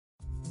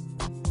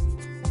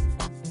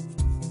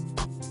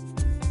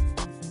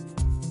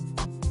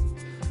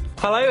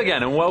Hello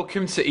again and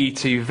welcome to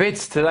E2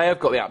 Vids. Today I've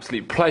got the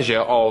absolute pleasure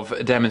of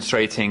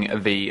demonstrating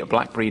the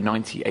Blackberry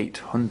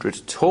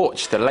 9800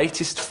 Torch, the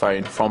latest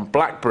phone from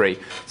Blackberry.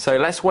 So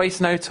let's waste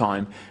no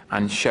time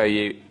and show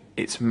you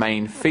its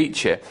main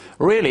feature.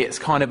 Really, it's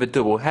kind of a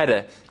double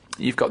header.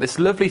 You've got this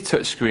lovely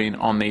touchscreen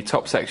on the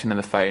top section of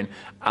the phone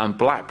and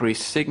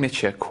Blackberry's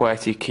signature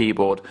QWERTY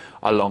keyboard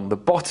along the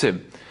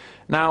bottom.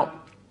 Now,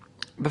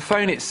 the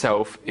phone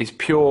itself is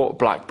pure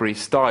Blackberry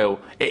style.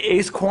 It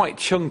is quite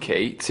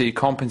chunky to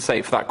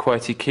compensate for that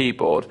QWERTY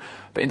keyboard,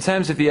 but in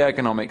terms of the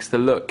ergonomics, the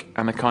look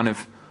and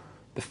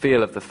the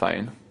feel of the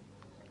phone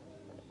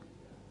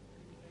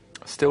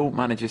still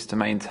manages to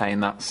maintain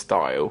that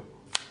style.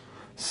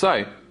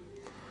 So,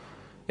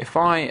 if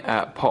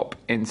I pop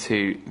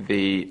into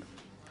the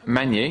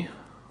menu,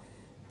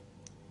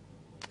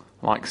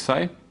 like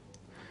so,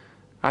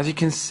 as you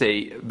can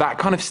see, that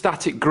kind of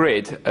static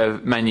grid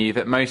of menu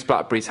that most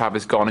Blackberries have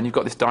is gone, and you've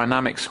got this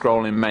dynamic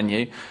scrolling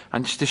menu.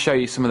 And just to show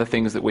you some of the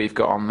things that we've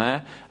got on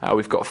there,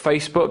 we've got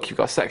Facebook, you've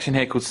got a section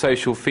here called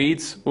Social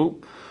Feeds,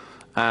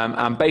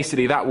 and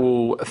basically that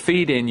will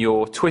feed in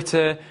your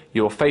Twitter,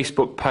 your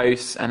Facebook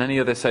posts, and any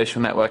other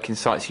social networking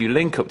sites you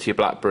link up to your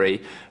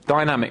Blackberry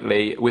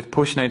dynamically with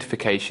push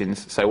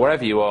notifications. So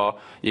wherever you are,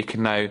 you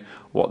can know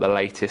what the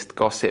latest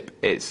gossip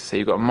is. So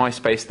you've got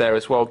MySpace there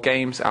as well,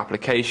 games,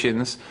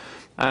 applications.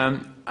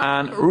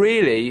 And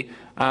really,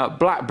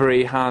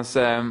 Blackberry has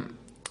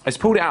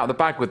pulled it out of the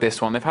bag with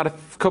this one. They've had a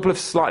couple of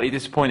slightly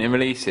disappointing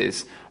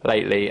releases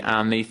lately,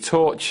 and the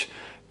Torch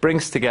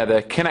brings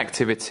together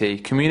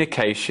connectivity,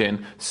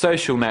 communication,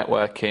 social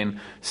networking,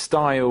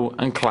 style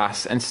and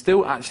class, and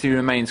still actually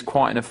remains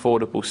quite an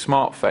affordable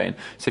smartphone.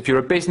 So if you're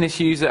a business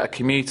user, a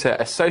commuter,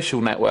 a social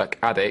network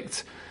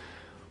addict,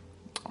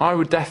 I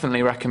would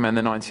definitely recommend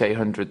the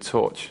 9800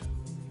 Torch.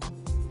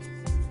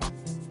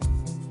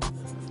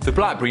 The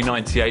Blackberry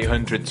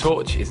 9800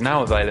 Torch is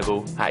now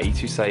available at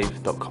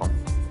e2save.com.